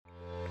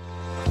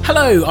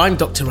Hello, I'm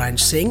Dr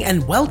Ranj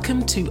and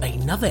welcome to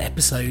another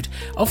episode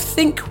of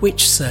Think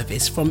Which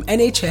Service from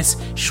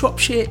NHS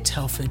Shropshire,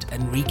 Telford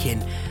and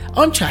Wrekin.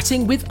 I'm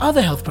chatting with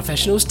other health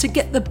professionals to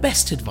get the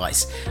best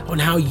advice on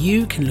how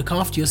you can look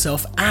after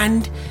yourself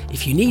and,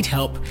 if you need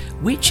help,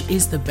 which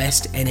is the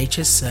best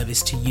NHS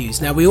service to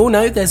use. Now, we all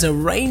know there's a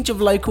range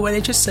of local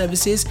NHS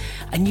services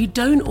and you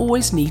don't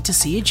always need to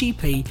see a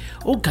GP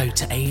or go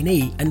to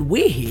A&E, and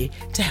we're here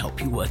to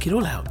help you work it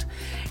all out.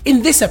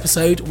 In this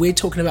episode, we're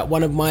talking about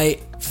one of my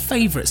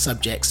favourite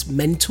subjects,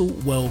 mental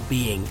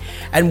well-being.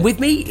 And with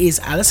me is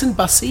Alison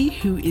Bussey,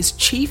 who is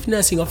Chief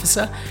Nursing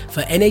Officer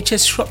for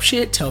NHS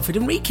Shropshire, Telford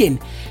and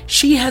Wrekin.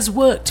 She has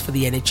worked for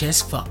the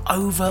NHS for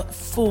over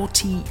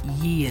 40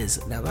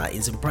 years. Now that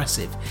is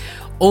impressive.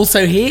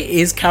 Also here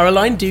is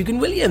Caroline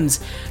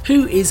Dugen-Williams,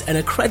 who is an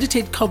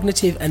accredited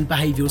cognitive and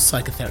behavioural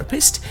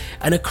psychotherapist,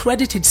 an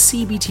accredited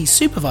CBT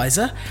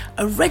supervisor,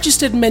 a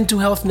registered mental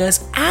health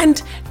nurse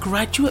and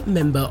graduate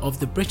member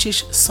of the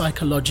British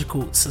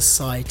Psychological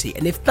Society.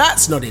 And if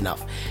that's not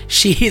enough,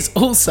 she is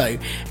also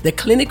the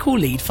clinical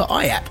lead for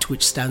IAPT,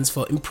 which stands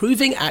for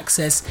Improving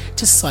Access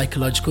to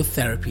Psychological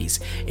Therapies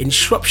in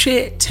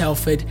Shropshire,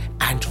 Telford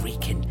and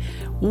Wrekin.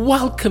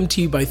 Welcome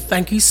to you both.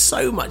 Thank you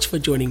so much for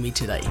joining me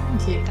today.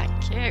 Thank you.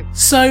 Thank you.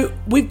 So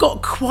we've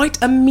got quite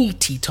a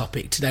meaty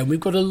topic today. We've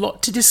got a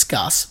lot to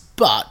discuss,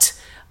 but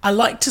I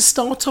like to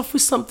start off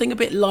with something a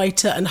bit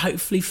lighter and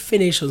hopefully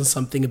finish on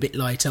something a bit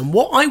lighter. And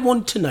what I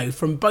want to know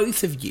from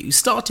both of you,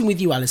 starting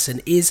with you, Alison,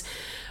 is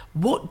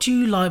what do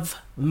you love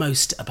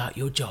most about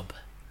your job?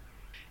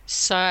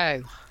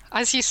 So,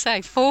 as you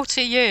say,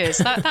 40 years,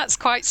 that's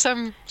quite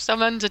some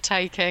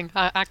undertaking.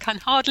 I can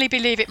hardly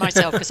believe it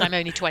myself because I'm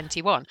only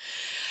 21.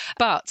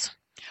 But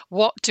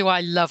what do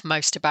I love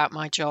most about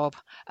my job?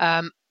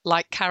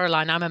 Like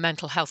Caroline, I'm a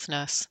mental health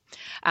nurse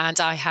and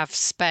I have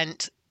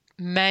spent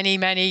many,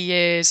 many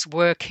years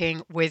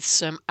working with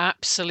some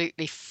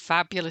absolutely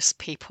fabulous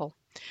people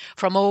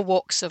from all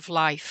walks of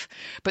life.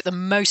 But the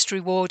most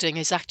rewarding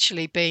has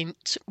actually been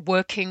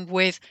working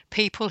with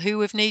people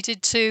who have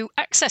needed to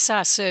access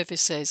our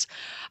services.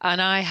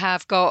 And I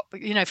have got,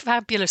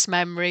 fabulous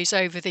memories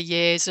over the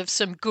years of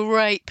some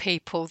great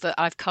people that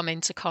I've come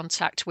into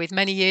contact with.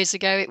 Many years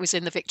ago, it was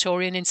in the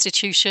Victorian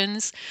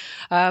institutions.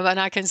 And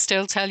I can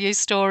still tell you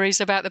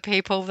stories about the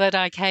people that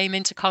I came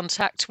into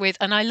contact with.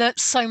 And I learnt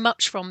so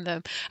much from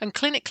them. And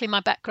clinically,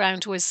 my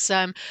background was,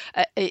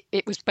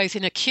 it was both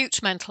in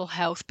acute mental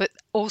health, but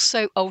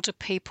also older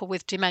people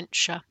with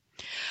dementia.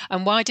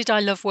 And why did I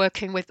love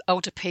working with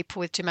older people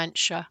with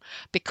dementia?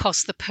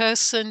 Because the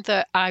person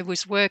that I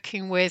was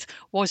working with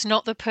was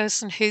not the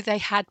person who they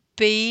had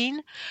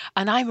been.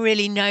 And I'm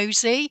really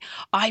nosy.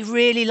 I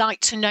really like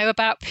to know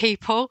about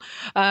people.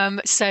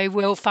 So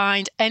we'll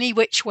find any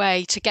which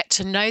way to get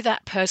to know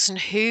that person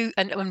who,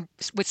 and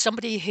with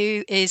somebody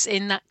who is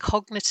in that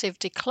cognitive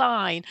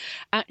decline,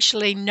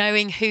 actually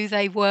knowing who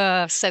they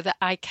were so that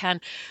I can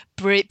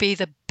be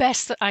the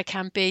best that I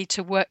can be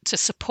to work to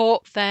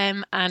support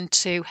them and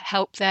to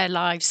help their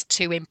lives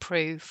to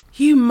improve.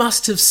 You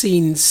must have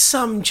seen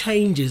some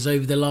changes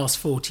over the last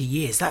 40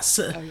 years. Oh,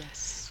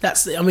 yes.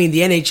 The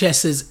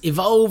NHS has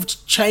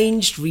evolved,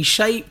 changed,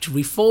 reshaped,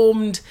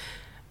 reformed,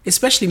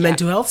 especially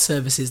mental health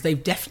services.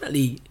 They've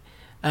definitely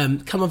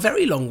come a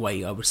very long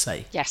way, I would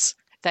say. Yes,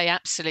 they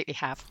absolutely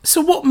have.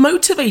 So what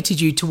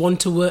motivated you to want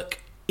to work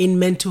in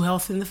mental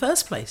health in the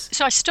first place?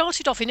 So I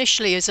started off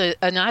initially as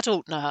an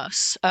adult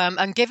nurse,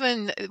 and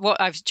given what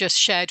I've just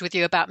shared with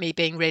you about me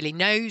being really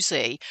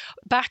nosy,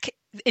 back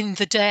in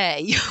the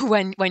day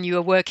when you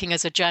were working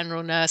as a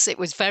general nurse, it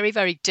was very,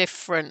 very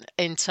different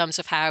in terms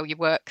of how you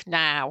work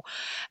now.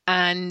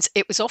 And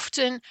it was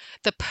often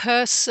the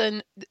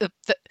person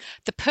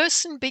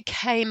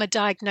became a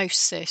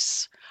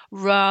diagnosis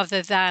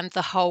rather than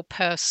the whole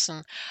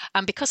person.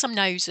 And because I'm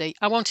nosy,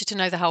 I wanted to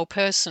know the whole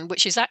person,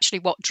 which is actually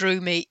what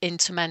drew me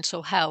into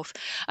mental health.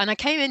 And I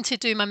came in to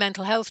do my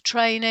mental health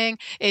training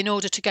in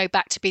order to go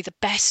back to be the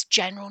best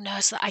general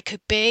nurse that I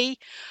could be.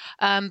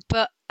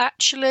 But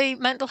actually,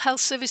 mental health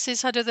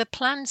services had other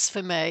plans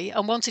for me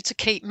and wanted to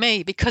keep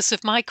me because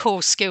of my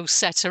core skill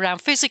set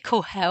around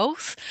physical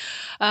health,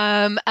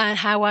 and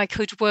how I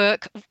could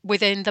work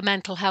within the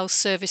mental health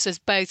services,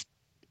 both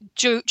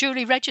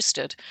duly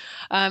registered.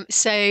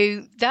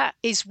 So that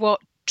is what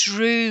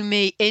drew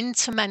me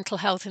into mental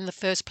health in the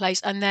first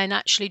place, and then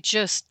actually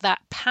just that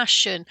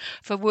passion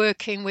for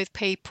working with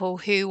people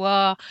who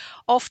are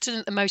often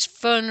at the most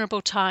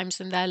vulnerable times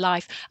in their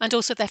life and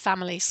also their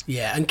families.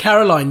 Yeah, and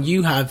Caroline,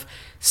 you have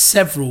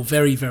several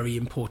very, very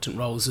important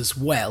roles as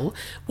well.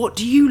 What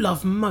do you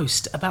love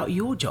most about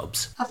your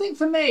jobs? I think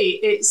for me,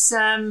 it's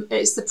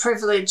the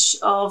privilege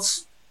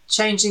of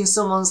changing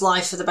someone's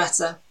life for the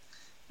better.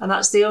 And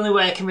that's the only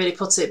way I can really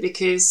put it,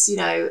 because,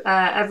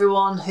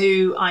 everyone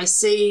who I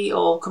see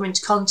or come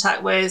into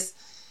contact with,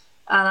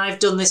 and I've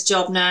done this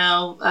job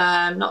now,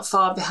 not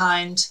far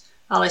behind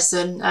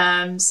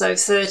Alison, so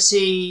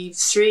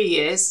 33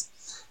 years.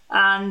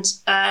 And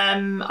I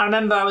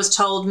remember I was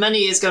told many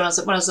years ago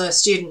when I was a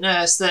student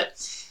nurse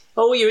that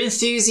oh, you're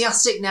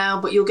enthusiastic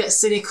now, but you'll get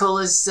cynical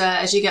as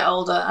you get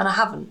older. And I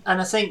haven't. And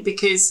I think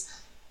because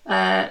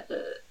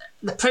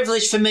the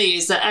privilege for me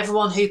is that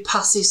everyone who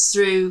passes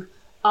through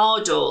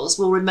our doors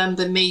will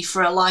remember me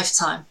for a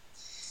lifetime.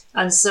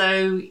 And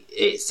so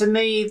for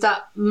me,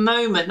 that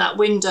moment, that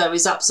window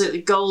is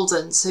absolutely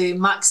golden to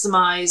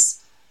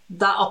maximise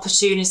that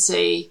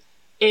opportunity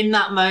in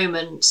that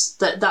moment,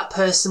 that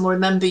person will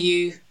remember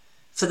you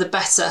for the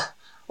better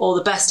or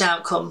the best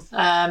outcome.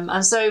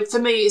 And so for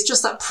me, it's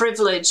just that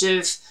privilege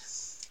of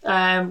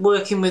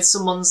working with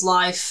someone's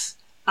life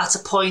at a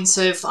point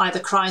of either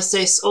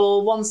crisis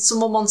or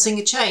someone wanting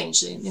a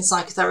change. In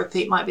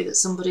psychotherapy, it might be that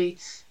somebody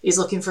is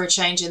looking for a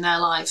change in their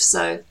life.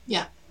 So,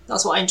 yeah,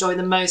 that's what I enjoy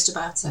the most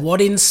about it.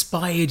 What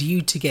inspired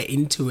you to get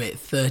into it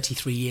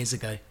 33 years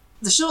ago?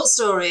 The short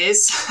story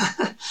is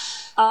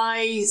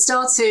I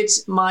started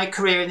my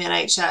career in the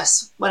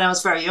NHS when I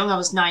was very young. I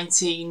was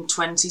 19,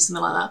 20,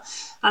 something like that.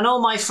 And all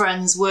my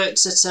friends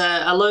worked at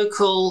a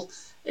local,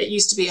 it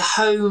used to be a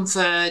home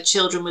for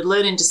children with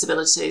learning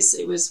disabilities.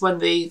 It was when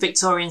the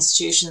Victorian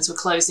institutions were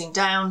closing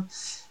down.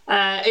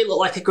 It looked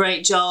like a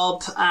great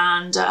job,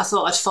 and I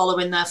thought I'd follow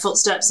in their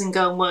footsteps and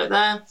go and work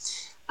there.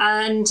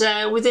 And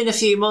within a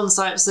few months,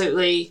 I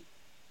absolutely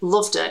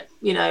loved it.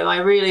 You know, I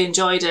really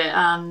enjoyed it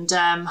and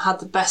had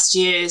the best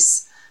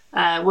years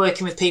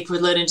working with people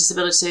with learning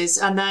disabilities.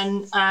 And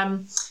then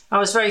I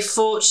was very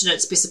fortunate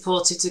to be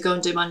supported to go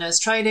and do my nurse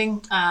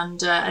training.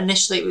 And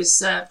initially it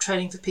was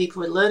training for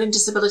people with learning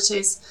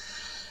disabilities.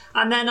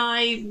 And then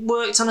I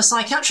worked on a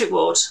psychiatric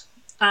ward,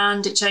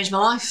 and it changed my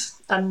life.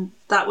 And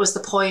that was the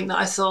point that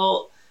I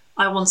thought,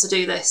 I want to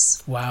do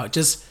this. Wow,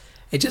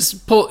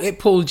 it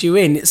pulled you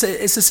in. It's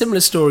a similar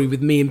story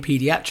with me in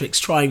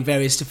paediatrics, trying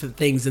various different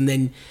things, and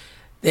then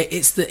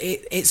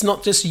it's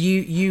not just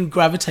you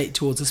gravitate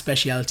towards a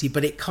speciality,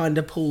 but it kind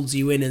of pulls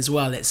you in as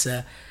well. It's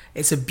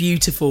a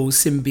beautiful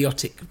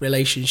symbiotic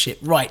relationship.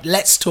 Right,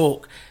 let's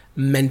talk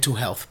mental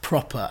health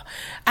proper.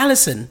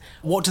 Alison,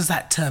 what does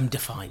that term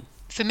define?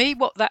 For me,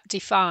 what that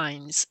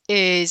defines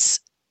is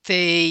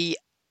the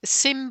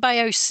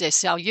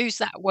symbiosis, I'll use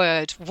that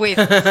word, with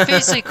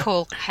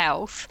physical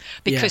health,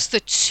 because the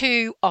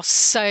two are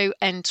so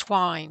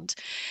entwined,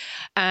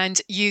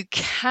 and you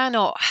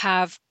cannot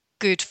have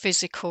good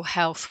physical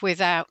health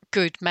without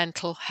good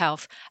mental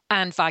health,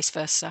 and vice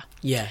versa.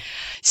 Yeah.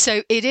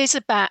 So it is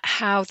about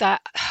how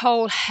that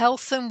whole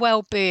health and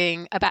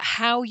well-being, about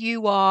how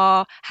you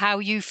are, how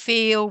you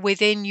feel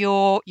within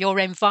your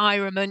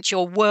environment,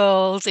 your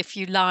world, if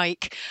you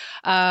like,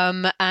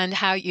 and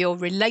how your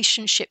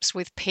relationships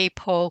with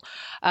people.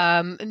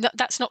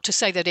 That's not to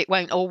say that it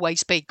won't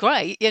always be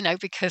great,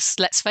 because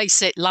let's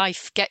face it,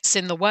 life gets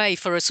in the way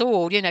for us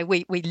all.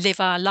 We live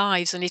our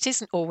lives and it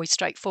isn't always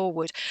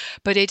straightforward,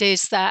 but it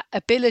is that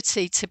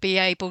ability to be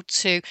able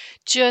to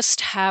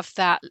just have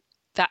that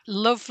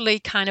lovely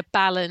kind of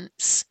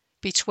balance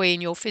between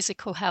your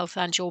physical health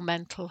and your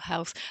mental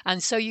health,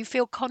 and so you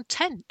feel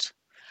content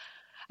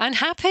and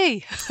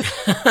happy.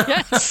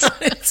 Yes.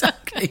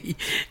 Exactly.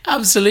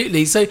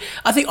 Absolutely. So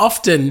I think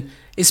often,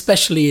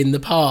 especially in the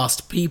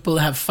past, people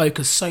have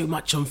focused so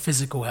much on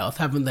physical health,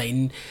 haven't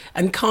they,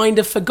 and kind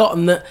of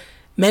forgotten that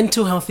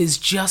mental health is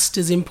just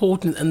as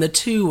important, and the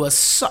two are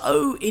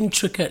so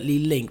intricately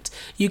linked.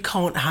 You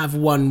can't have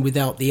one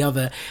without the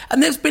other.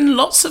 And there's been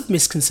lots of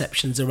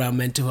misconceptions around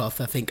mental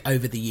health, I think,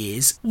 over the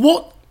years.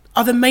 What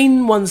are the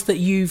main ones that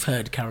you've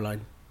heard,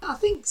 Caroline? I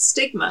think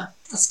stigma,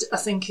 I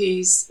think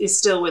is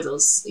still with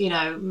us.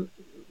 A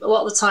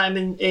lot of the time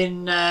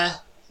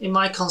in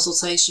my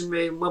consultation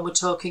room, when we're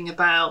talking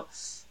about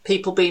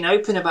people being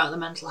open about their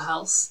mental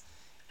health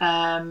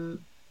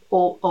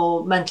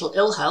or mental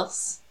ill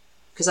health,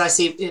 because I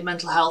see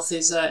mental health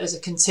as a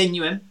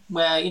continuum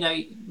where,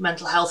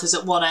 mental health is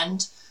at one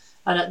end,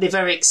 and at the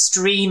very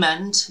extreme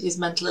end is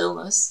mental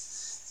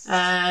illness,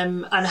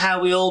 and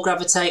how we all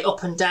gravitate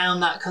up and down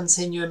that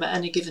continuum at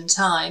any given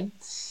time.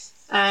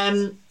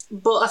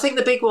 But I think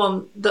the big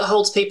one that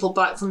holds people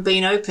back from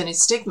being open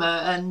is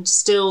stigma, and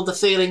still the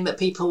feeling that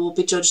people will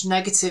be judged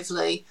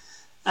negatively,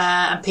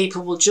 and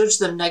people will judge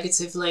them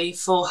negatively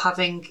for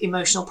having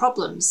emotional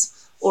problems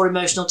or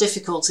emotional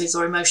difficulties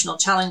or emotional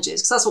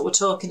challenges, because that's what we're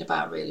talking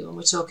about really when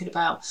we're talking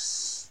about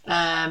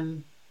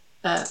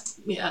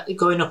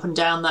going up and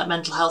down that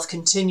mental health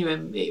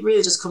continuum. It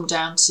really does come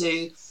down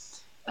to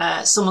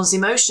someone's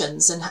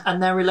emotions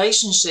and their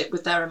relationship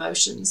with their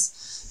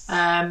emotions.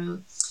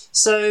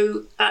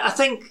 So I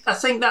think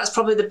that's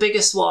probably the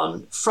biggest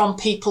one from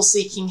people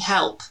seeking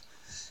help.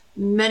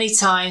 Many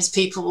times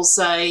people will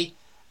say,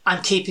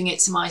 I'm keeping it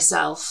to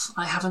myself,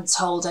 I haven't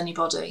told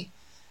anybody.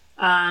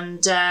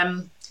 And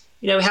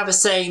we have a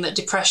saying that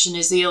depression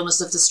is the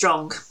illness of the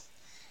strong,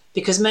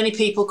 because many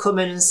people come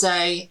in and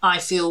say, I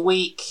feel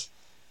weak.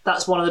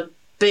 That's one of the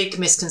big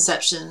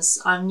misconceptions.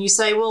 And you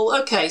say, well,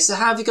 okay, so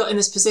how have you got in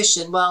this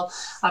position? Well,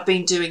 I've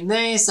been doing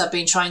this. I've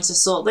been trying to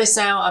sort this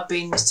out. I've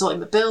been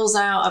sorting my bills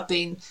out.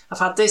 I've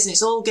had this, and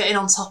it's all getting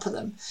on top of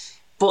them.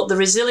 But the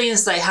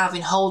resilience they have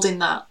in holding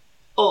that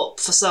up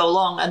for so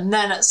long, and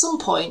then at some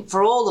point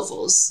for all of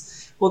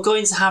us, we're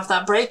going to have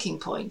that breaking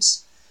point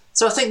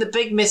So I think the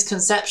big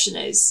misconception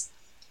is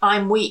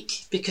I'm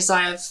weak because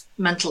I have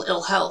mental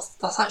ill health.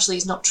 That actually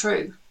is not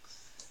true.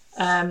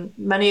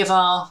 Many of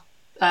our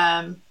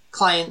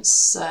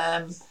clients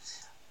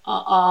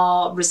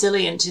are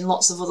resilient in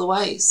lots of other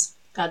ways.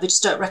 They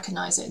just don't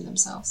recognise it in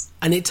themselves.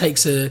 And it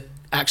takes a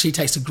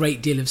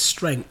great deal of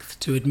strength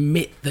to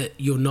admit that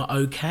you're not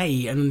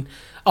okay. And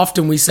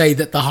often we say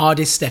that the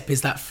hardest step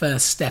is that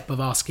first step of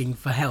asking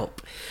for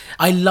help.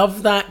 I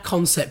love that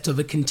concept of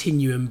a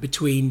continuum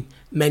between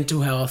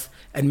mental health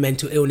and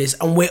mental illness,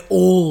 and we're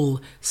all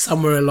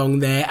somewhere along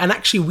there. And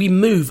actually we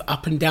move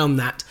up and down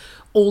that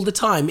all the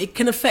time. It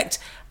can affect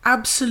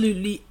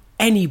absolutely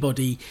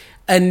anybody.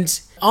 And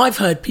I've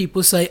heard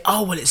people say,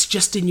 oh, well, it's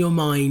just in your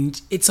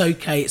mind. It's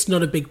okay. It's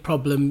not a big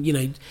problem, you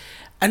know.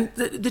 And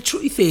the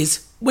truth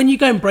is, when you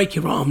go and break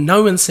your arm,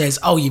 no one says,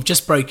 oh, you've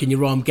just broken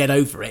your arm, get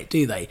over it,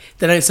 do they?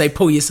 They don't say,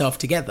 pull yourself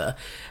together.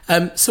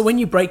 So when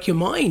you break your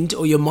mind,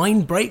 or your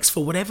mind breaks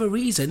for whatever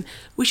reason,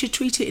 we should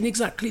treat it in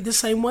exactly the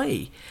same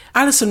way.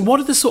 Alison,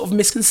 what are the sort of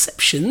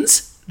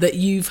misconceptions that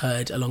you've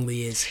heard along the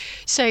years?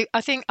 So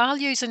I think I'll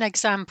use an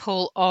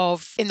example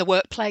of in the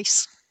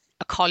workplace.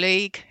 A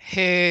colleague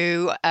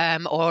who,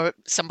 or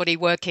somebody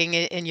working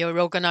in your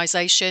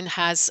organisation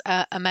has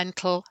a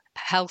mental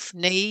health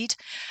need,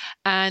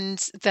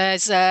 and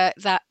there's that,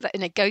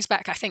 and it goes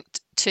back, I think,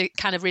 to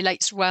kind of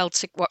relates well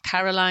to what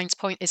Caroline's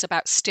point is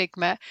about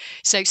stigma.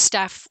 So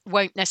staff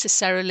won't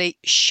necessarily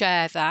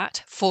share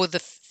that for the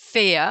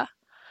fear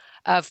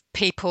of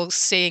people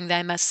seeing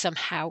them as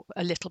somehow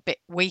a little bit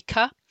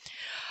weaker.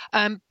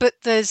 But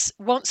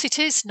once it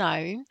is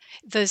known,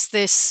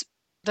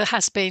 there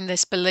has been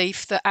this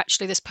belief that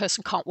actually this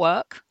person can't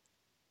work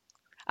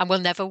and will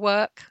never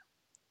work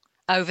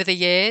over the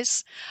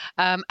years.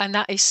 And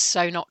that is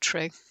so not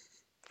true.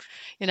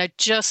 You know,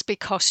 just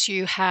because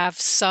you have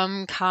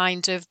some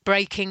kind of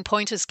breaking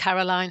point, as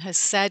Caroline has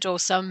said, or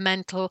some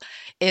mental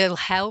ill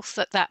health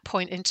at that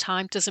point in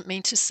time, doesn't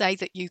mean to say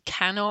that you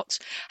cannot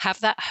have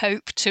that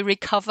hope to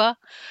recover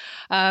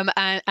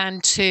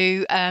and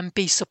to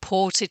be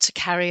supported to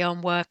carry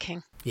on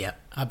working. Yeah,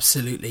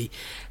 absolutely.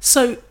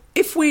 So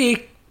if we're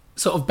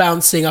sort of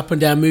bouncing up and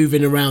down,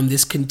 moving around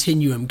this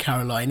continuum,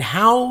 Caroline,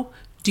 how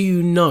do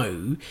you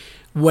know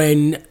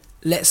when,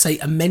 let's say,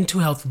 a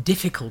mental health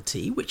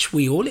difficulty, which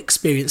we all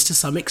experience to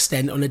some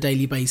extent on a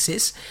daily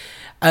basis,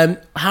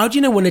 how do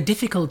you know when a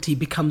difficulty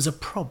becomes a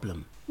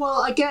problem?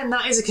 Well, again,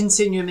 that is a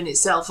continuum in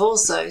itself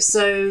also.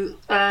 So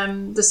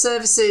the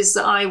services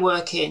that I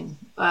work in,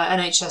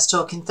 NHS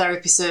Talking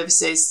Therapy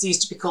Services,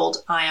 used to be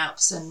called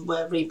IAPS, and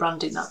we're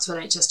rebranding that to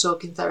NHS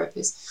Talking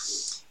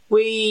Therapies.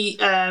 We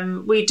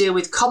deal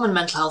with common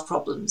mental health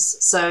problems.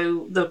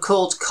 So they're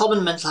called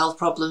common mental health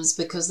problems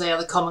because they are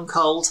the common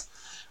cold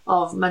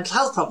of mental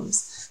health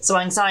problems. So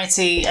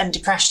anxiety and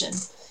depression.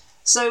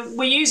 So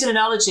we use an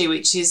analogy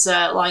which is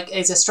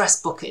is a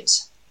stress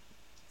bucket.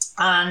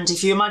 And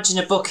if you imagine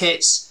a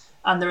bucket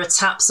and there are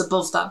taps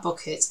above that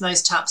bucket, and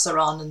those taps are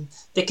on, and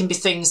they can be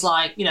things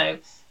like,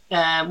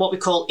 what we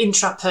call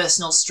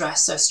intrapersonal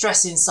stress. So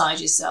stress inside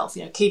yourself,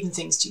 keeping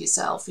things to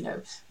yourself,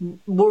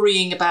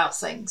 worrying about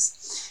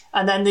things.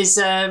 And then there's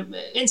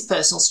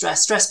interpersonal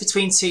stress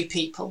between two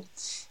people.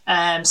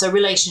 So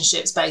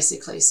relationships,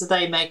 basically. So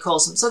they may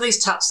cause them. So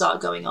these taps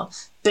start going on.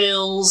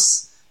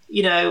 Bills,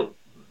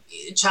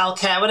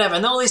 childcare, whatever.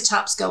 And all these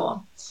taps go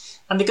on.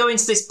 And they go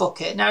into this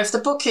bucket. Now, if the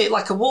bucket,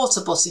 like a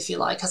water bus, if you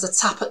like, has a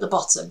tap at the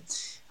bottom,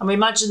 and we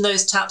imagine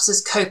those taps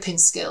as coping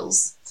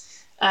skills,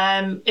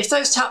 if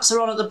those taps are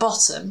on at the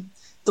bottom,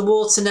 the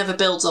water never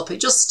builds up. It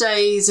just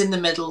stays in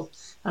the middle.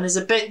 And there's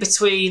a bit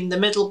between the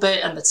middle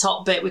bit and the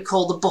top bit we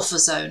call the buffer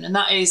zone. And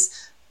that is,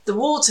 the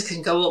water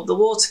can go up, the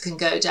water can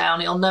go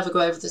down, it'll never go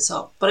over the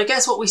top. But I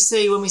guess what we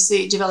see when we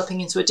see it developing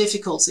into a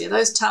difficulty,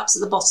 those taps at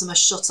the bottom are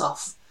shut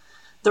off.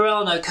 There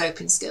are no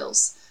coping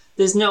skills.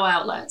 There's no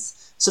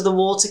outlets. So the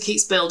water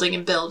keeps building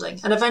and building.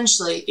 And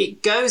eventually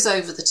it goes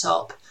over the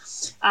top.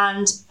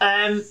 And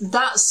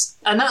that's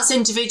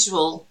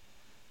individual.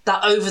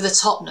 That over the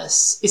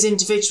topness is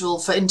individual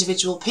for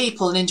individual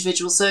people and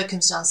individual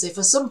circumstances.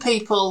 For some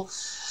people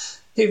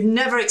who've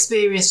never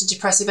experienced a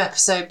depressive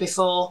episode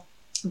before,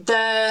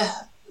 their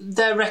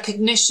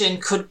recognition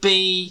could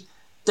be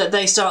that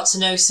they start to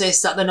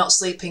notice that they're not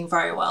sleeping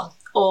very well,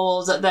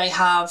 or that they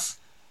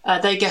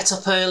get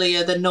up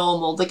earlier than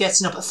normal. They're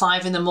getting up at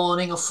 5 a.m.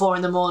 or 4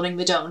 a.m.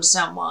 They don't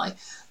understand why.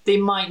 They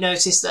might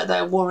notice that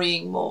they're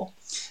worrying more.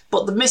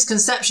 But the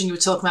misconception you were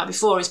talking about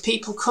before is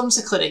people come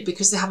to clinic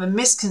because they have a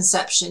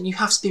misconception you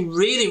have to be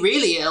really,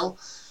 really ill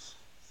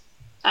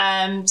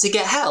to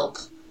get help.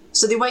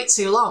 So they wait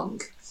too long.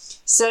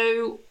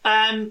 So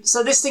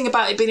this thing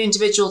about it being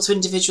individual to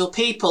individual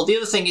people, the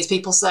other thing is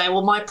people say,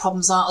 well, my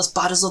problems aren't as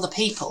bad as other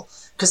people,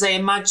 because they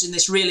imagine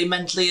this really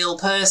mentally ill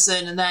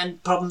person and then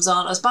problems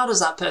aren't as bad as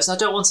that person. I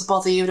don't want to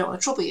bother you, I don't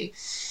want to trouble you.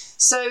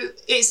 So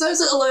it's those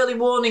little early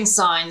warning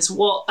signs,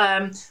 what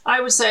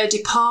I would say a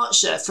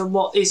departure from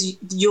what is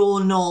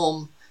your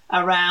norm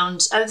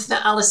around everything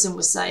that Alison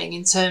was saying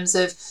in terms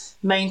of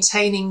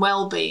maintaining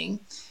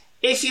well-being.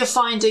 If you're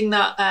finding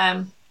that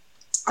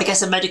I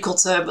guess a medical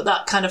term, but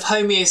that kind of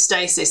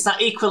homeostasis,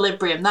 that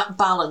equilibrium, that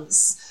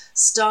balance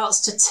starts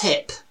to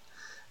tip,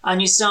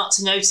 and you start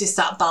to notice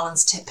that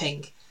balance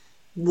tipping.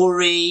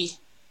 Worry,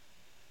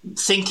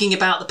 thinking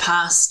about the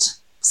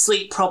past,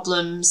 sleep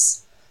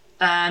problems,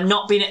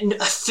 not being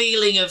a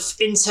feeling of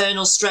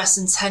internal stress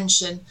and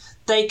tension,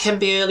 they can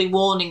be early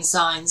warning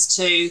signs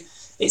to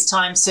it's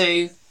time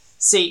to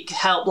seek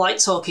help, like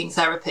talking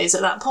therapies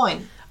at that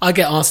point. I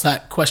get asked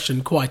that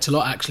question quite a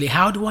lot, actually.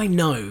 How do I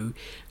know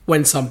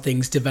when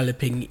something's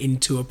developing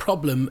into a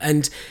problem?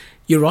 And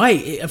you're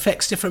right, it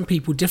affects different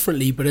people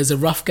differently, but as a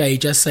rough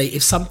gauge, I say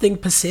if something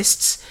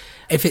persists,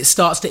 if it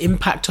starts to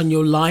impact on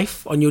your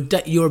life, on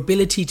your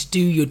ability to do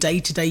your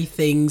day-to-day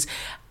things,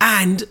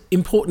 and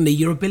importantly,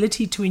 your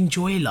ability to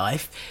enjoy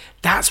life,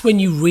 that's when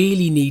you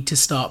really need to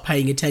start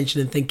paying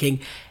attention and thinking,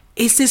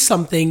 is this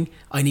something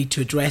I need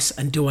to address,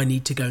 and do I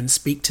need to go and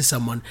speak to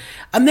someone?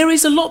 And there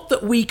is a lot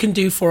that we can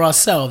do for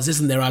ourselves,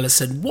 isn't there,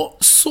 Alison?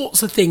 What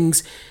sorts of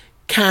things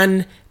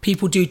can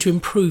people do to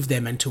improve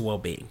their mental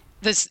well-being?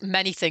 There's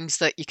many things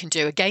that you can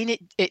do. Again,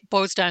 it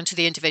boils down to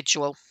the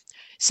individual.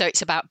 So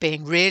it's about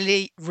being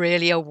really,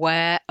 really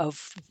aware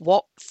of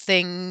what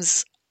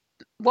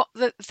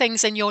the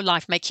things in your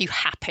life make you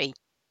happy.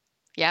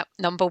 Yeah,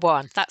 number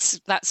one.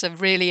 That's a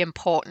really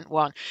important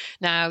one.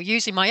 Now,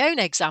 using my own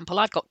example,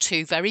 I've got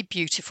two very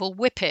beautiful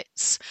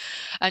whippets,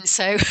 and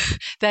so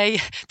they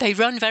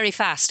run very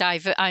fast.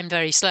 I'm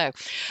very slow.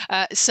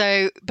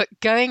 But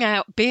going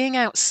out, being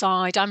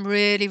outside, I'm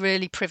really,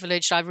 really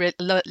privileged. I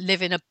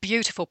live in a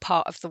beautiful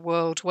part of the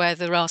world where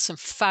there are some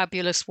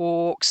fabulous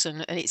walks,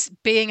 and it's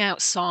being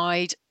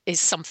outside is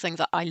something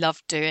that I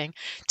love doing,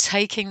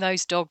 taking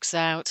those dogs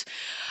out.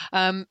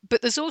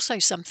 But there's also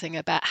something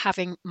about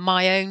having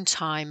my own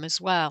time as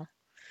well.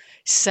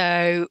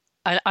 So,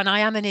 and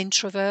I am an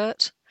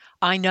introvert.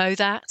 I know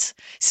that.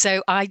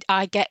 So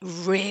I get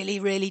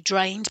really, really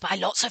drained by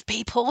lots of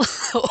people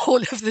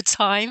all of the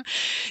time.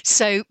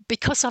 So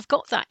because I've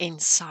got that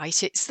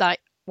insight, it's like,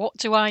 what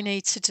do I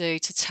need to do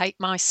to take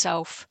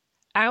myself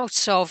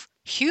out of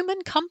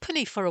human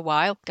company for a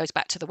while? Goes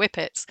back to the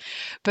whippets,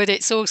 but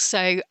it's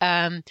also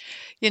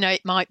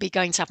it might be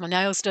going to have my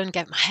nails done,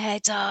 get my hair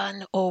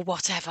done, or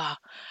whatever.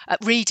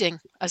 Reading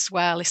as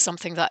well is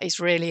something that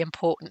is really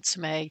important to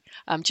me,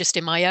 just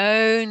in my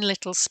own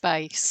little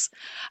space.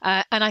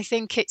 And I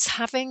think it's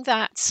having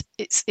that,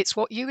 it's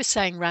what you were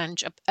saying,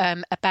 Ranj,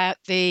 about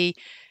the,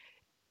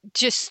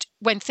 just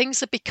when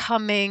things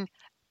are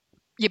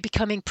you're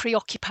becoming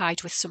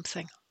preoccupied with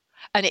something,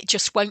 and it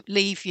just won't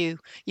leave you.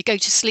 You go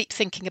to sleep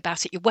thinking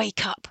about it, you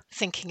wake up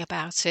thinking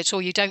about it,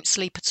 or you don't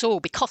sleep at all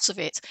because of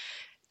it.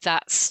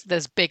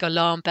 There's big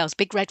alarm bells,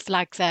 big red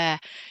flag there.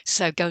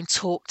 So go and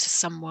talk to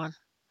someone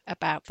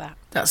about that.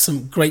 That's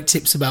some great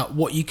tips about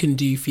what you can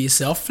do for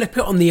yourself. Flip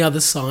it on the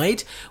other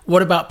side.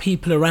 What about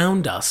people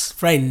around us,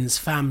 friends,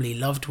 family,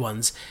 loved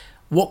ones?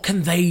 What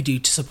can they do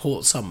to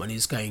support someone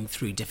who's going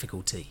through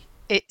difficulty?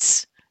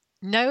 It's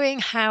knowing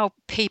how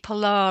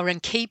people are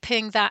and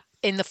keeping that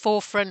in the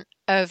forefront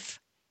of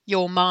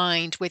your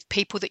mind with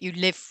people that you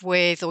live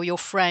with or your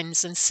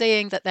friends, and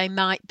seeing that they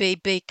might be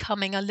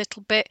becoming a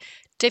little bit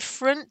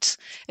different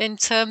in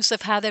terms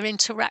of how they're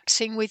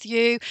interacting with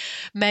you.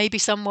 Maybe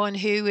someone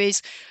who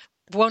is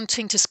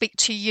wanting to speak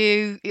to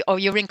you, or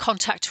you're in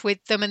contact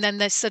with them and then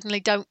they suddenly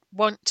don't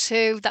want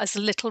to. That's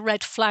a little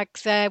red flag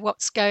there.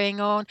 What's going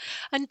on?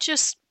 And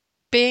just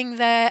being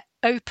there,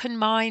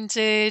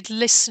 open-minded,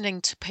 listening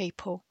to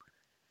people.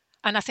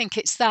 And I think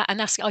it's that, and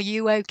asking, are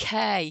you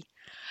okay?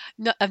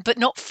 No, but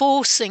not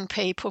forcing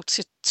people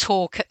to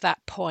talk at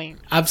that point.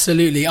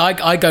 Absolutely.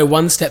 I go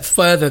one step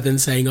further than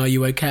saying, are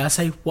you okay? I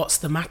say, what's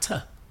the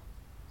matter?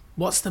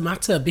 What's the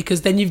matter?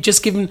 Because then I've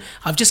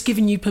just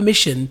given you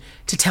permission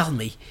to tell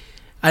me.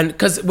 And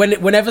because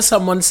whenever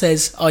someone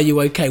says, are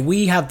you okay?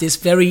 We have this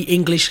very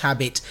English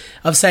habit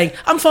of saying,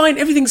 I'm fine,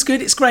 everything's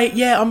good, it's great,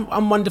 yeah,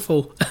 I'm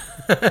wonderful.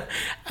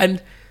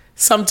 And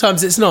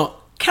sometimes it's not.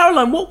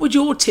 Caroline, what would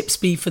your tips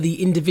be for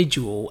the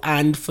individual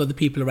and for the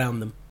people around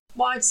them?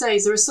 What I'd say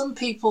is there are some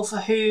people for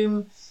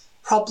whom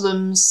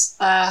problems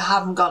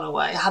haven't gone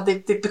away.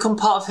 They've become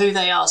part of who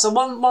they are. So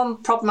one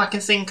problem I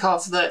can think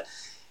of that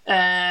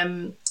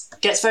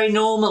gets very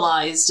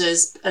normalised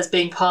as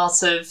being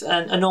part of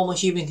a normal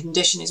human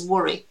condition is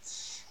worry.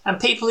 And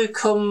people who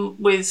come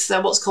with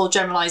what's called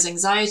generalised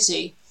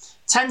anxiety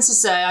tend to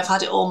say, I've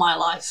had it all my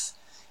life.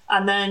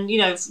 And then,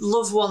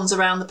 loved ones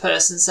around the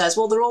person says,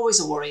 well, they're always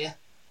a worrier.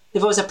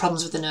 They've always had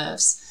problems with the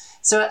nerves.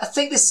 So I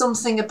think there's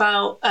something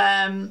about,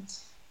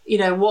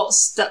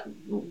 what's that?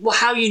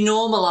 How you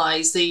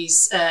normalise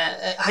these,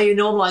 how you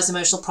normalise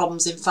emotional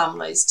problems in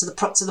families to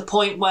the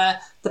point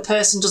where the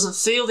person doesn't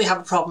feel they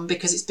have a problem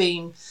because it's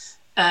been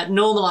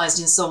normalised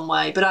in some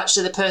way, but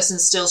actually the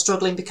person's still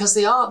struggling because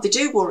they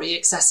do worry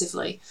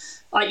excessively.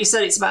 Like you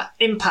said, it's about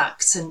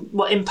impact and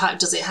what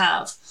impact does it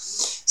have.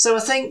 So I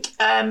think,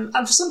 and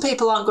for some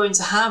people aren't going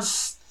to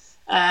have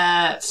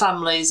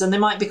families and they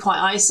might be quite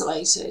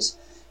isolated.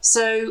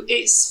 So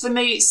for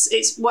me,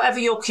 it's whatever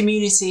your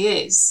community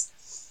is.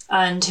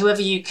 and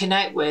whoever you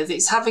connect with,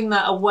 it's having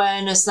that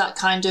awareness, that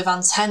kind of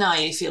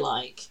antennae, if you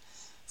like,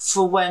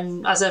 for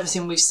when, as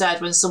everything we've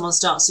said, when someone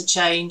starts to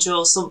change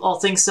or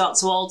things start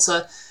to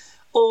alter.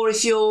 Or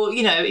if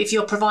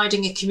you're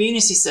providing a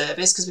community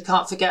service, because we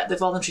can't forget the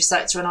voluntary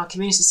sector and our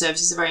community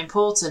services are very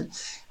important,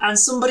 and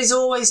somebody's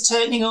always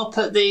turning up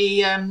at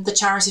the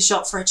charity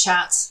shop for a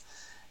chat,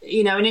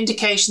 an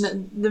indication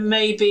that there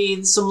may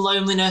be some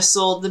loneliness,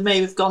 or they may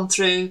have gone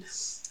through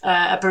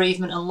a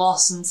bereavement and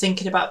loss, and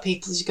thinking about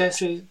people as you go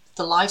through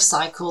the life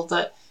cycle,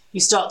 that you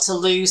start to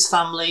lose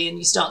family and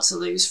you start to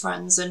lose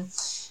friends. And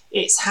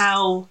it's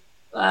how,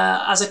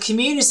 as a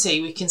community,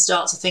 we can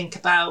start to think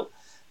about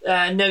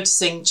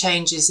noticing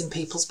changes in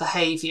people's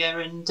behaviour,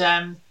 and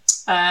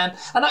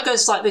that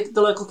goes to like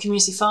the local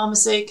community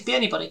pharmacy. It could be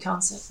anybody,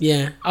 can't it?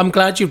 Yeah, I'm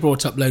glad you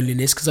brought up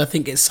loneliness, because I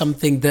think it's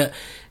something that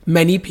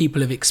many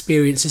people have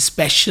experienced,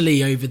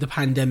 especially over the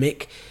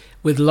pandemic,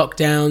 with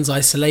lockdowns,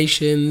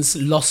 isolations,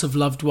 loss of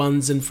loved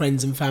ones and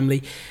friends and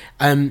family.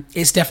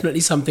 It's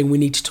definitely something we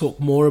need to talk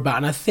more about,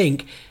 and I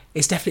think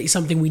it's definitely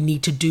something we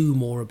need to do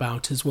more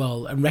about as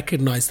well, and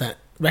recognizing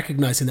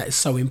that is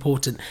so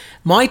important.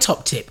 My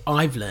top tip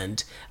I've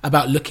learned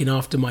about looking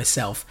after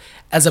myself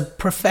as a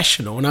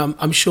professional, and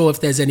I'm sure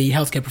if there's any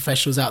healthcare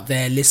professionals out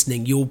there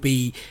listening, you'll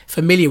be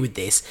familiar with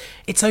this.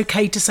 It's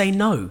okay to say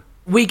no.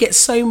 We get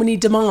so many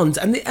demands,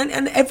 and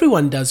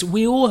everyone does.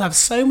 We all have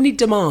so many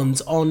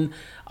demands on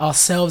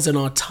ourselves and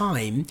our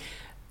time.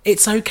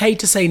 It's okay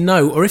to say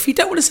no, or if you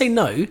don't want to say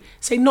no,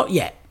 say not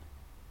yet.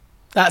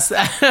 That's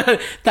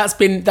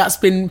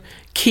been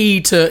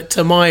key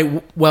to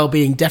my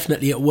well-being,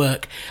 definitely at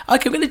work.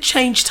 Okay, I'm going to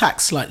change tack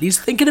slightly.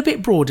 Thinking a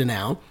bit broader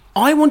now.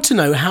 I want to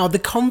know how the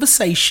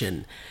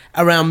conversation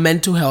around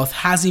mental health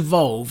has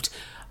evolved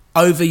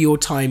over your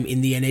time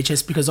in the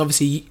NHS, because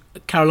obviously,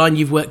 Caroline,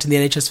 you've worked in the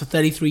NHS for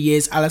 33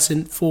 years,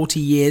 Alison, 40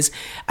 years.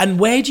 And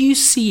where do you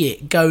see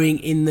it going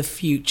in the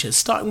future?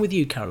 Starting with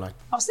you, Caroline.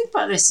 I was thinking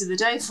about this the other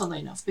day, funnily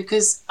enough,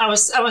 because I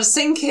was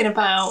thinking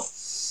about,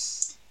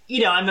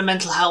 I'm a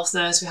mental health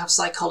nurse, we have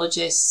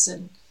psychologists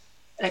and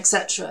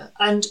etc.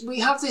 And we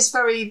have this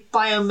very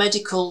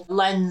biomedical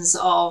lens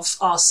of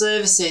our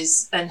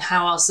services and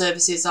how our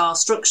services are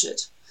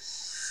structured.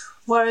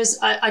 Whereas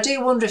I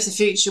do wonder if in the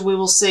future we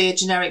will see a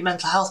generic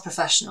mental health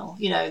professional,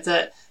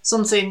 that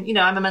something,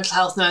 I'm a mental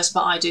health nurse,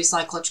 but I do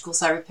psychological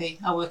therapy.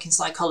 I work in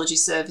psychology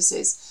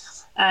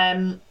services.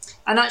 And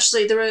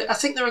actually, I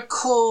think there are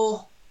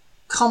core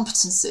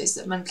competencies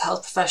that mental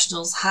health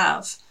professionals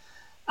have.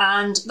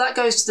 And that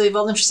goes to the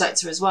voluntary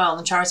sector as well, and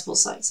the charitable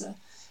sector.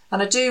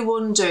 And I do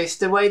wonder if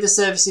the way the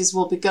services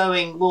will be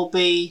going will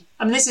be,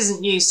 this isn't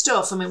new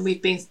stuff.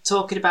 We've been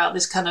talking about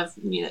this kind of,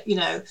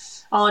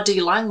 R.D.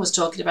 Lang was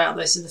talking about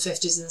this in the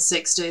 50s and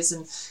 60s,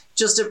 and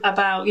just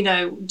about,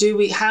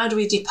 how do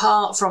we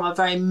depart from a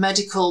very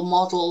medical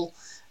model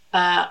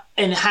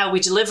in how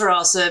we deliver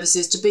our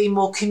services to be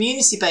more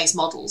community-based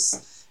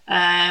models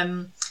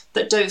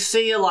that don't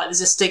feel like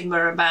there's a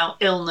stigma about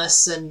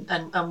illness and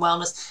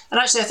wellness. And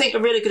actually, I think a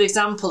really good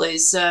example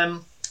is,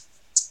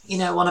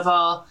 one of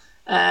our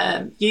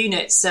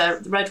units,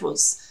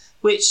 Redwoods,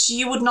 which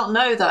you would not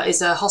know that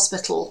is a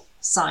hospital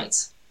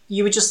site.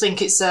 You would just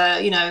think it's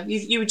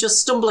you would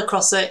just stumble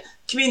across it,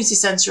 community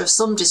centre of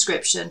some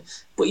description,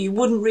 but you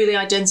wouldn't really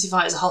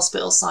identify it as a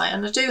hospital site.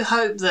 And I do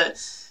hope that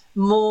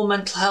more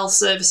mental health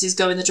services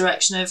go in the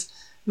direction of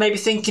maybe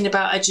thinking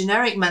about a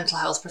generic mental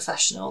health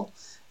professional,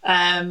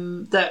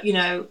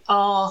 that,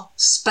 our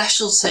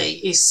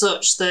specialty is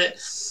such that,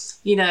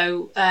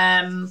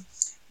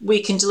 we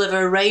can deliver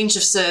a range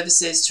of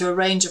services to a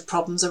range of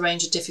problems, a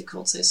range of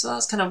difficulties. So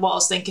that's kind of what I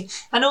was thinking.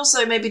 And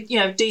also maybe,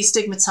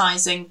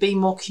 destigmatising, being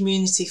more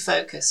community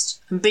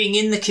focused and being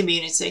in the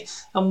community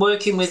and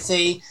working with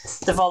the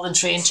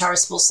voluntary and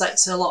charitable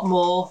sector a lot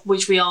more,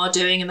 which we are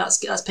doing, and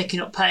that's picking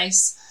up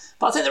pace.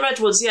 But I think the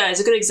Redwoods, is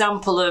a good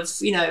example of,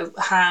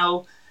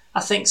 how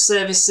I think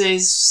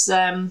services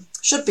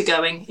should be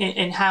going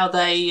in how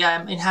they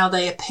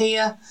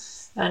appear,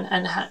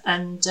 and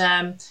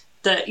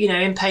that,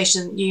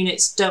 inpatient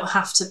units don't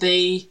have to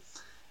be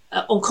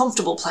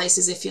uncomfortable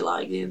places, if you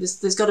like.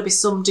 There's got to be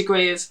some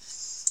degree of,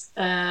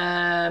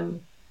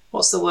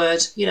 what's the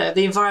word?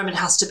 The environment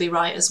has to be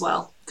right as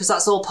well, because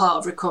that's all part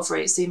of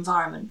recovery. It's the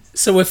environment.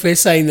 So if we're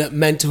saying that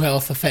mental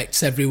health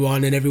affects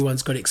everyone and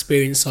everyone's got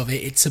experience of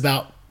it, it's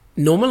about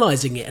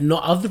normalising it and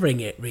not othering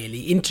it,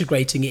 really,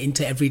 integrating it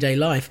into everyday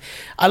life.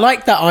 I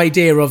like that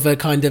idea of a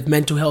kind of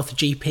mental health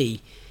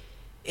GP.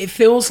 It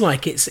feels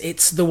like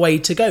it's the way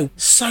to go.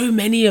 So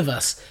many of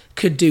us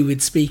could do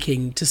with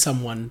speaking to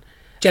someone.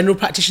 General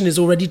practitioners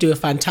already do a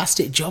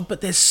fantastic job,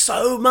 but there's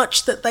so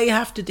much that they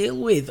have to deal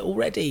with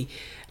already.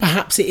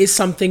 Perhaps it is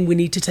something we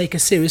need to take a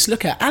serious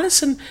look at.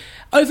 Alison,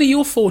 over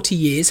your 40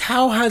 years,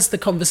 how has the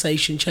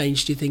conversation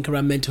changed, do you think,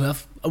 around mental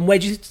health, and where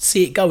do you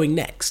see it going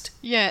next?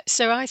 Yeah,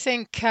 so I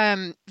think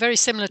very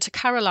similar to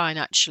Caroline,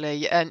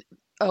 actually. And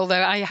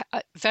although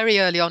very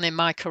early on in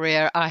my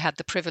career, I had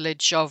the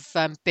privilege of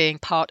being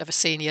part of a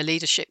senior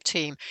leadership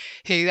team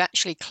who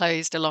actually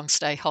closed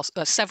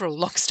several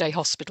long-stay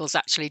hospitals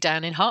actually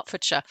down in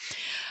Hertfordshire.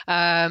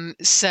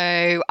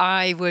 So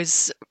I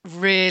was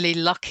really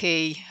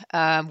lucky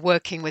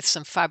working with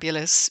some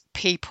fabulous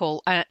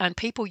people and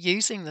people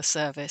using the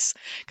service,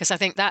 because I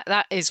think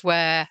that is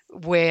where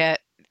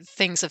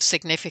things have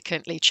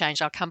significantly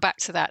changed. I'll come back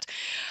to that,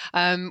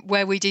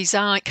 where we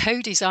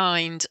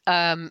co-designed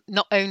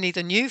not only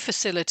the new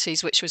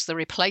facilities, which was the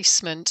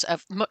replacement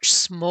of much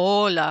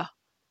smaller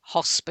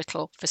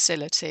hospital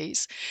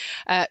facilities,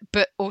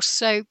 but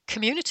also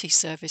community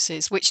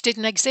services, which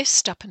didn't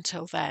exist up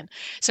until then.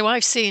 So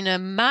I've seen a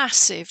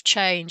massive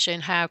change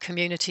in how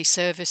community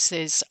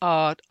services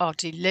are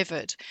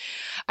delivered.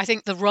 I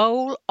think the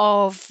role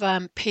of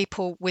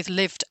people with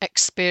lived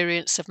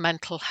experience of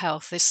mental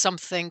health is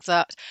something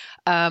that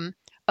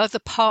other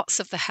parts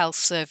of the health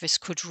service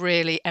could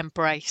really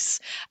embrace.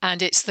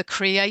 And it's the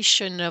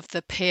creation of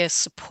the peer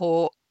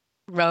support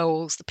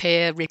roles, the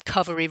peer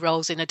recovery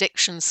roles in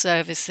addiction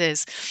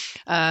services,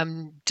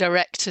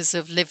 directors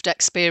of lived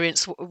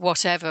experience,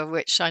 whatever,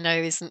 which I know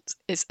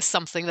is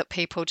something that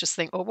people just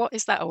think, oh, what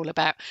is that all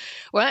about?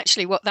 Well,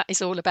 actually, what that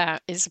is all about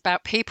is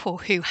about people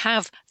who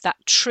have that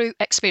true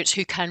experience,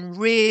 who can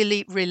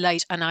really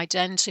relate and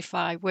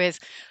identify with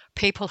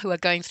people who are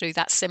going through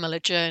that similar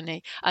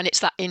journey. And it's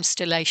that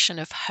installation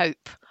of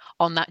hope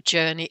on that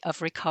journey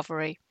of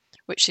recovery,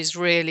 which is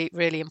really,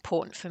 really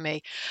important for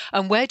me.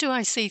 And where do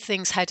I see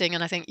things heading?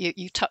 And I think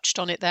you touched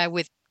on it there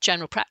with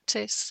general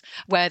practice,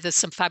 where there's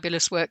some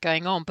fabulous work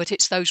going on, but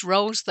it's those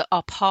roles that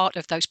are part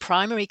of those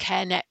primary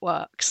care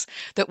networks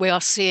that we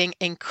are seeing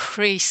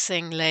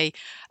increasingly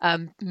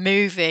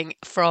moving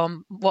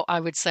from what I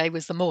would say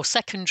was the more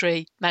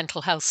secondary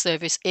mental health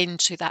service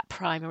into that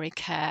primary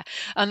care.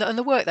 And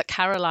the work that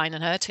Caroline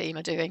and her team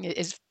are doing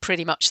is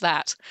pretty much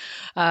that.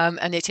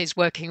 And it is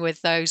working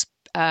with those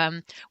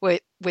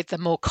with the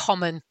more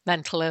common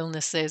mental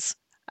illnesses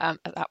at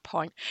that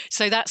point.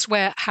 So that's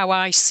how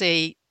I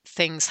see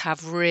things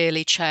have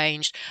really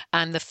changed,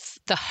 and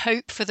the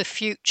hope for the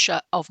future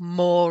of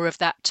more of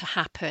that to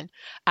happen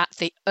at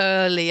the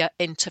earlier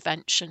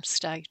intervention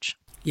stage.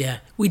 Yeah,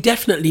 we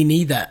definitely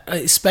need that,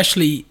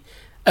 especially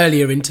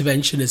earlier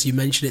intervention, as you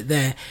mentioned it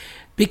there,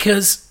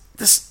 because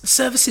the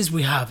services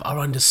we have are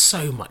under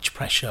so much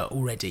pressure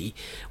already.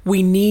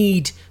 We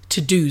need to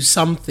do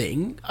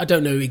something. I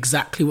don't know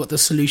exactly what the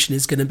solution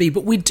is going to be,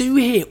 but we do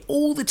hear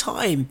all the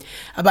time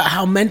about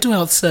how mental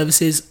health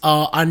services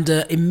are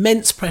under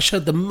immense pressure,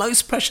 the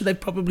most pressure they've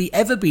probably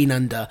ever been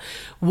under.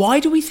 Why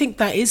do we think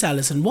that is,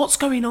 Alison? What's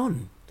going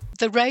on?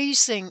 The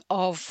raising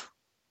of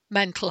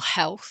mental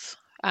health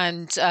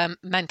and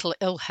mental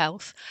ill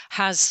health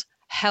has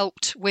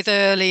helped with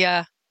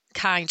earlier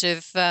kind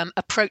of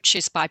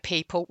approaches by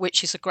people,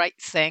 which is a great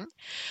thing.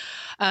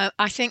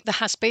 I think there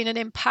has been an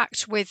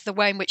impact with the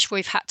way in which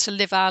we've had to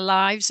live our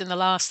lives in the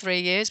last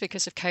 3 years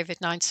because of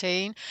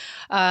COVID-19.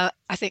 I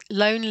think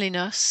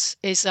loneliness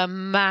is a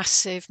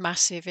massive,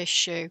 massive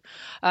issue.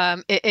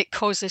 It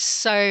causes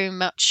so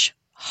much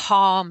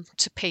harm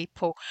to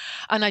people.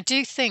 And I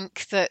do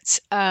think that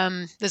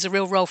there's a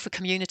real role for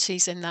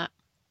communities in that.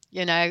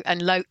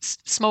 And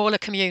smaller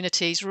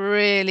communities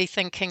really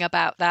thinking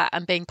about that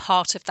and being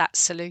part of that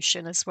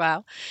solution as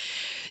well.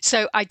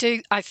 So I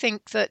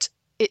think that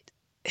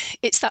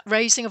it's that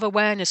raising of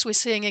awareness. We're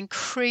seeing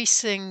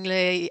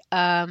increasingly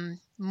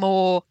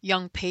more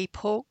young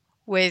people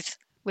with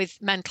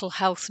mental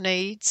health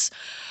needs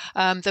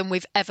than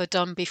we've ever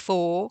done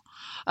before.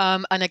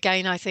 And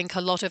again, I think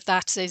a lot of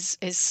that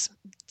is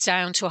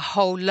down to a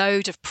whole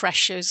load of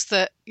pressures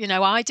that,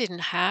 I didn't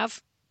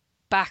have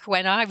back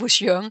when I was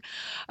young.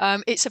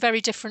 It's a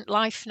very different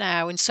life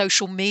now, and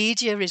social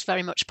media is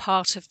very much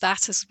part of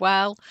that as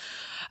well,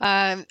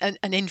 and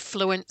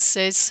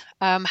influences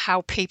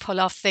how people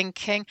are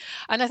thinking.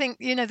 And I think,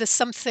 there's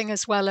something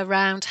as well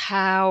around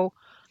how,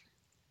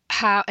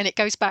 and it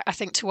goes back, I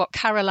think, to what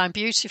Caroline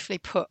beautifully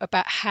put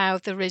about how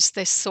there is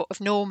this sort of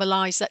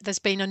there's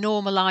been a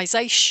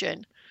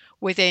normalisation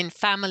within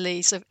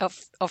families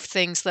of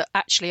things that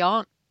actually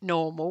aren't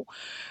normal.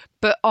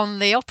 But on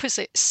the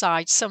opposite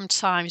side,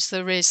 sometimes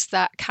there is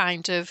that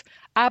kind of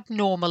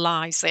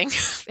abnormalizing,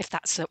 if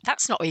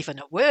that's not even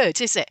a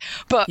word, is it?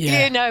 But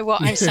yeah. You know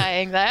what I'm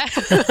saying there.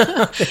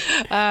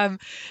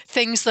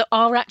 Things that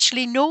are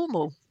actually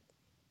normal,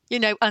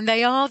 and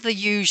they are the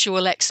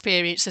usual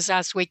experiences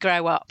as we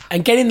grow up.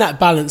 And getting that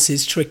balance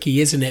is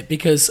tricky, isn't it?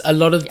 Because a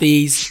lot of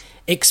these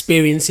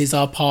experiences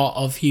are part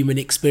of human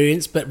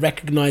experience, but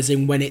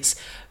recognizing when it's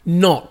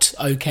not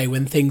okay,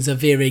 when things are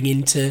veering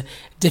into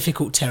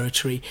difficult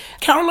territory.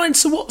 Caroline,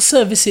 so what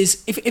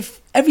services, if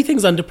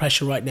everything's under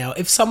pressure right now,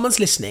 if someone's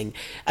listening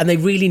and they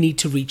really need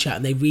to reach out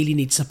and they really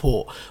need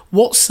support,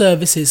 what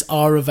services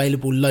are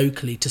available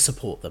locally to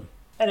support them?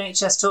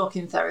 NHS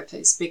talking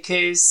therapies,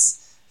 because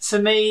for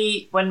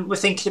me, when we're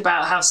thinking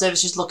about how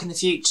services look in the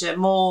future,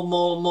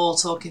 more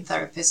talking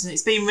therapists. And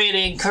it's been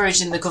really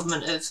encouraging. The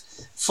government have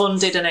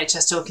funded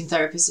NHS talking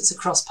therapists. It's a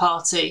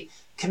cross-party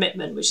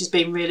commitment, which has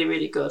been really,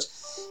 really good.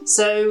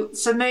 So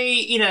for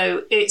me,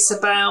 it's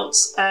about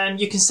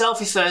you can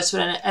self-refer to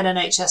an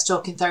NHS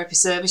talking therapy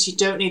service. You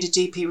don't need a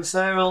GP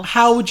referral.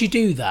 How would you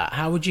do that?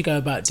 How would you go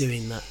about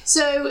doing that?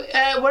 So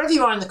wherever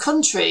you are in the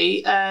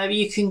country,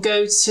 you can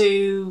go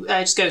to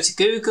just go to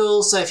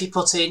Google. So if you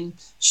put in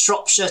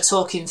Shropshire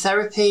Talking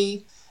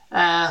Therapy,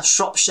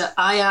 Shropshire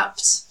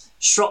IAPT,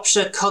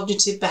 Shropshire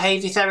Cognitive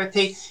Behaviour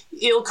Therapy,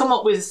 it'll come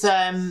up with the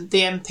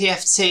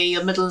MPFT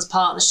or Midlands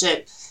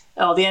Partnership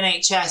or the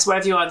NHS,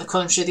 wherever you are in the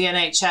country, the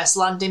NHS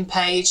landing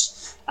page,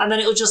 and then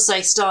it'll just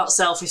say start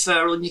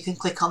self-referral, and you can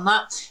click on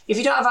that. If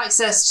you don't have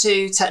access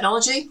to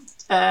technology,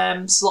 so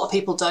a lot of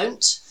people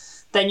don't,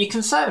 then you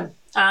can phone.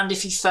 And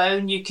if you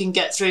phone, you can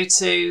get through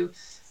to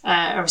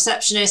a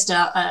receptionist,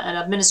 an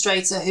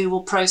administrator who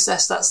will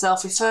process that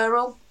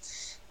self-referral.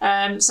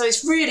 So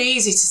it's really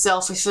easy to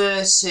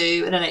self-refer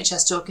to an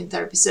NHS talking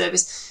therapy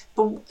service.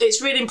 But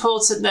it's really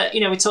important that,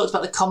 we talked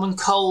about the common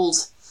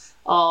cold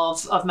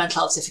of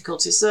mental health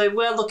difficulties. So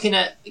we're looking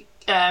at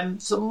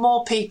there's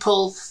more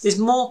people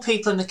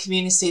in the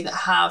community that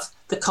have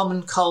the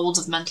common cold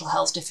of mental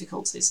health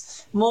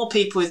difficulties, more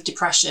people with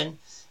depression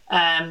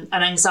and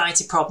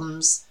anxiety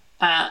problems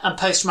and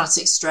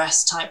post-traumatic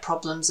stress type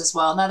problems as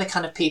well. And they're the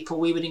kind of people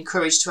we would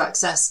encourage to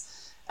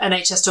access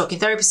NHS talking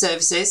therapy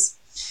services.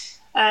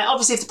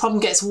 Obviously, if the problem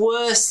gets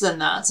worse than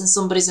that and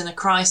somebody's in a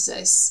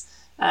crisis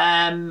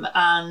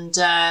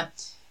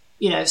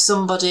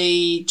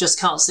somebody just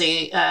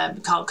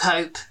can't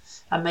cope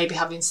and maybe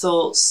having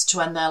thoughts to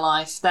end their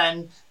life,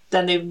 then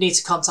they need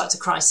to contact a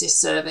crisis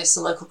service,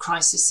 a local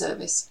crisis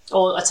service,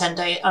 or attend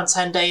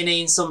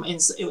A&E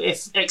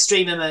if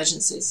extreme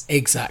emergencies.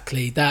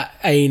 Exactly. That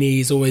A&E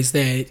is always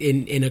there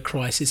in a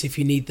crisis if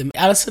you need them.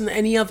 Alison,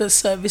 any other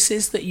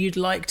services that you'd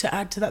like to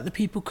add to that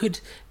people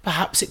could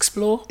perhaps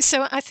explore?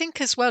 So I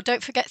think as well,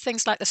 don't forget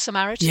things like the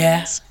Samaritans.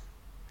 Yeah.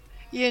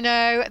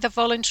 The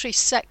voluntary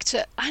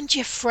sector and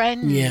your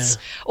friends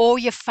or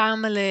your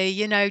family,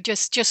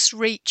 just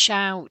reach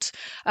out.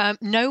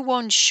 No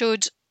one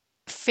should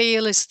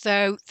feel as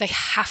though they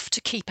have to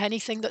keep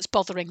anything that's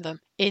bothering them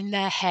in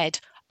their head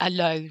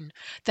alone.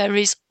 There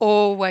is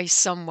always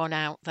someone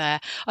out there.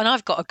 And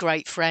I've got a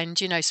great friend,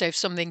 so if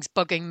something's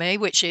bugging me,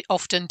 which it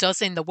often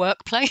does in the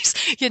workplace,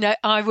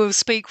 I will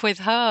speak with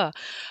her.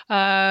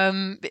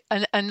 And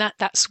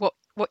that's what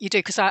you do,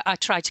 because I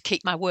try to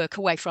keep my work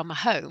away from my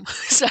home.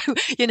 So,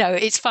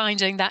 it's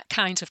finding that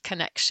kind of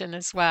connection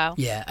as well.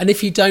 Yeah. And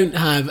if you don't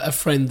have a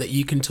friend that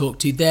you can talk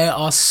to, there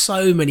are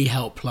so many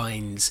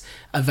helplines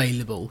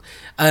available.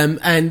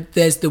 And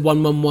there's the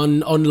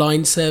 111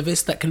 online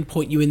service that can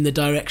point you in the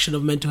direction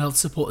of mental health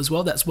support as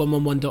well. That's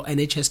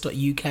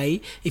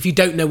 111.nhs.uk. If you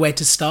don't know where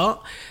to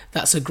start,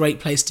 that's a great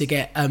place to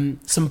get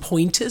some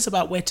pointers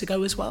about where to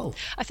go as well.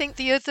 I think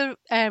the other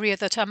area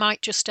that I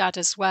might just add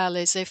as well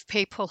is if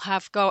people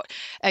have got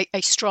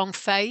a strong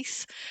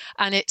faith,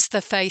 and it's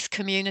the faith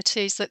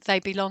communities that they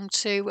belong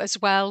to as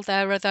well.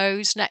 There are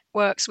those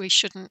networks we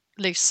shouldn't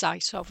lose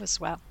sight of as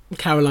well.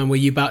 Caroline, were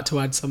you about to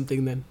add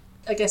something then?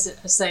 I guess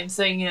it's the same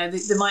thing.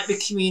 There might be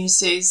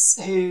communities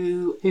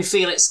who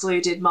feel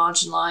excluded,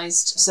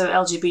 marginalised. So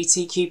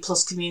LGBTQ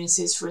plus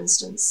communities, for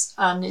instance.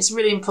 And it's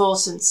really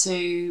important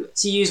to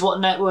use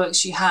what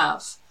networks you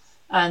have,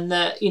 and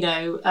that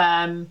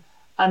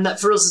and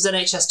that for us as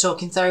NHS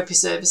Talking Therapy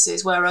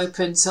Services, we're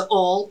open to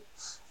all.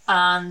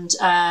 And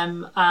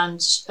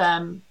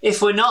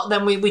if we're not,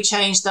 then we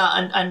change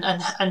that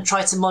and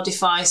try to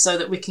modify so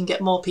that we can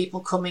get more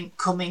people coming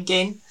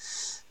in.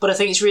 But I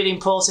think it's really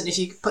important, if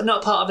you put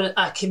not part of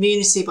a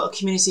community, but a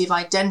community of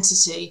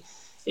identity,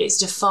 it's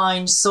to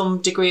find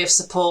some degree of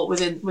support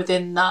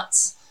within that,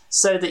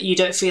 so that you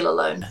don't feel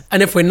alone.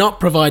 And if we're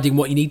not providing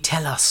what you need,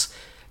 tell us.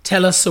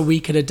 Tell us so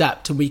we can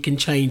adapt and we can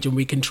change and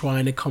we can try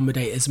and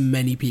accommodate as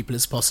many people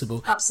as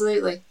possible.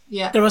 Absolutely,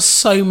 yeah. There are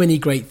so many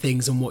great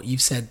things in what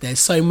you've said. There's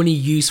so many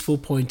useful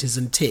pointers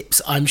and tips.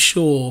 I'm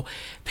sure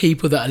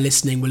people that are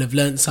listening will have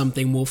learned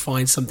something, will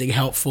find something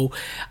helpful.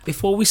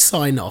 Before we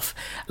sign off,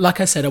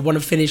 like I said, I want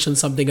to finish on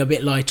something a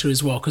bit lighter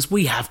as well, because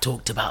we have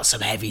talked about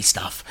some heavy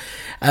stuff.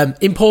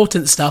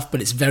 Important stuff,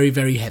 but it's very,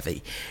 very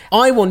heavy.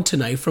 I want to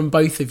know from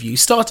both of you,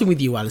 starting with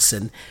you,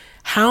 Alison,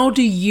 how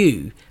do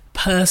you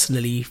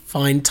personally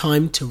find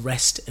time to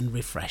rest and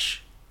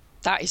refresh?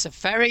 That is a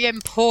very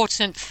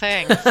important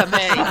thing for me.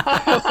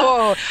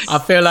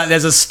 I feel like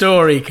there's a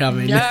story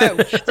coming. No,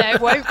 there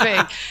won't be.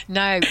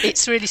 No,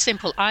 it's really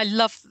simple. I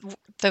love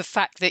the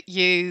fact that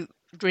you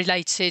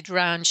related,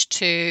 Ranj,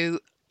 to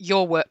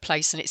your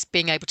workplace, and it's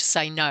being able to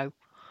say no.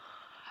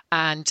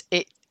 And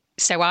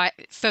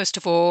first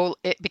of all,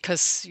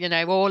 because,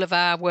 all of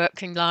our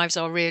working lives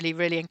are really,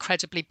 really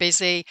incredibly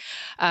busy.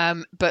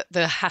 But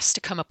there has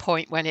to come a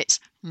point when it's,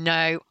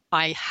 no,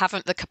 I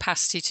haven't the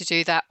capacity to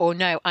do that, or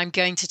no, I'm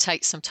going to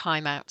take some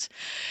time out.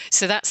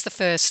 So that's the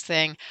first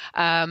thing.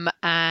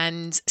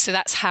 And so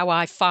that's how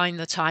I find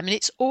the time. And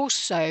it's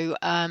also,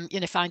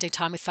 finding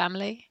time with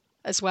family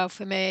as well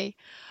for me.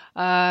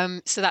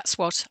 So that's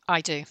what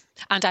I do.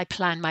 And I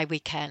plan my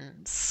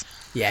weekends.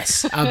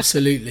 Yes,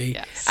 absolutely.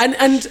 Yes. And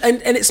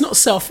it's not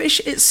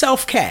selfish, it's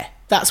self-care.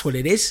 That's what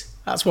it is.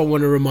 That's what I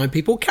want to remind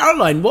people.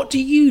 Caroline, what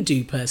do you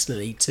do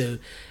personally to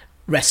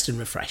rest and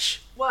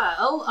refresh?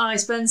 Well, I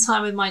spend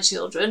time with my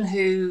children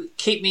who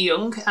keep me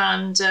young.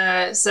 And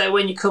so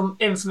when you come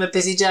in from a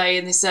busy day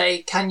and they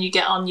say, can you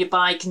get on your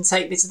bike and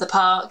take me to the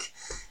park?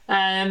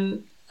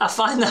 I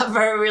find that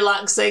very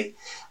relaxing.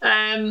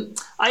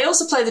 I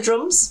also play the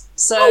drums.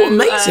 So,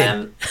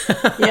 amazing.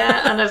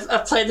 Yeah, and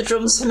I've played the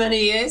drums for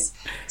many years.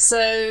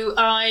 So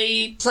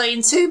I play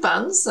in 2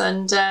 bands,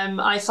 and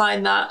I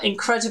find that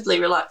incredibly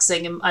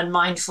relaxing and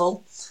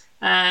mindful.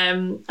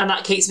 And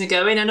that keeps me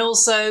going. And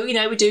also, you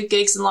know, we do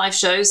gigs and live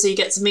shows, so you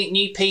get to meet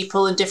new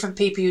people and different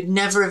people you'd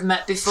never have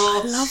met before.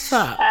 I love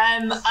that.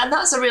 And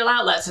that's a real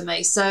outlet for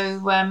me. So,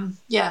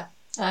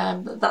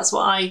 that's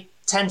what I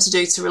tend to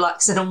do to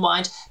relax and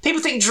unwind.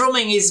 People think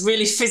drumming is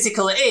really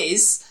physical. It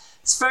is.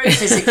 It's very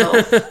physical,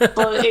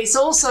 but it's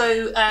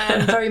also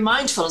very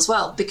mindful as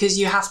well, because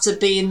you have to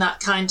be in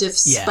that kind of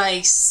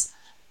space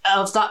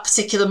of that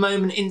particular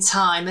moment in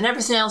time, and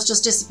everything else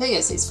just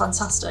disappears. It's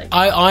fantastic.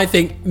 I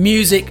think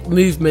music,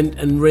 movement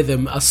and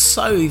rhythm are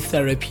so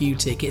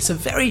therapeutic. There's a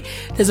very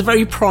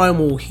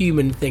primal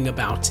human thing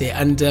about it.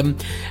 And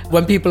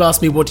when people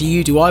ask me, what do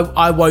you do?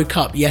 I woke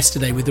up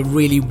yesterday with a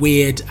really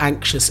weird,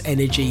 anxious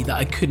energy that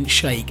I couldn't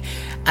shake.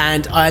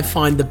 And I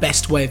find the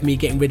best way of me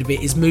getting rid of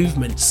it is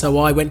movement. So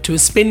I went to a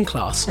spin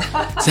class.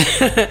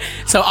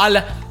 So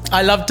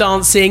I love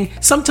dancing,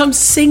 sometimes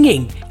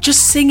singing,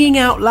 just singing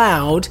out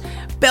loud.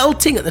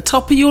 Belting at the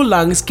top of your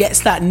lungs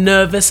gets that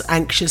nervous,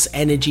 anxious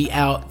energy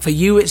out. For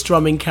you, it's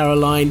drumming,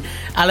 Caroline.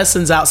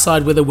 Alison's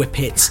outside with a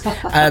whippet.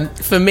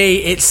 For me,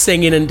 it's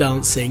singing and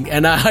dancing.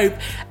 And I hope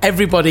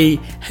everybody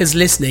who's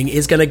listening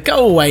is going to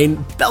go away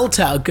and belt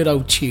out a good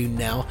old tune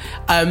now.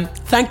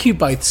 Thank you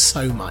both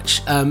so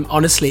much.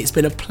 Honestly, it's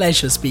been a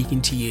pleasure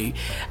speaking to you.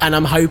 And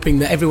I'm hoping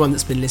that everyone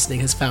that's been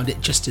listening has found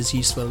it just as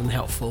useful and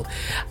helpful.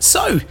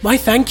 So, my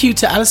thank you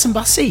to Alison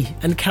Bussey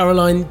and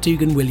Caroline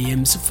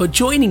Dugen-Williams for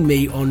joining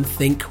me on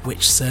Think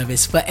Which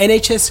Service for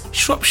NHS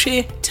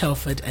Shropshire,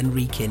 Telford and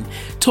Wrekin,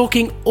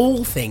 talking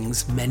all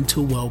things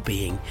mental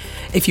wellbeing.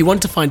 If you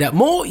want to find out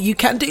more, you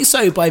can do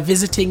so by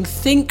visiting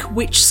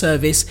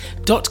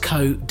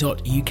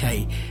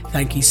thinkwhичservice.co.uk.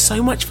 Thank you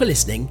so much for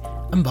listening,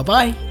 and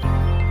bye-bye.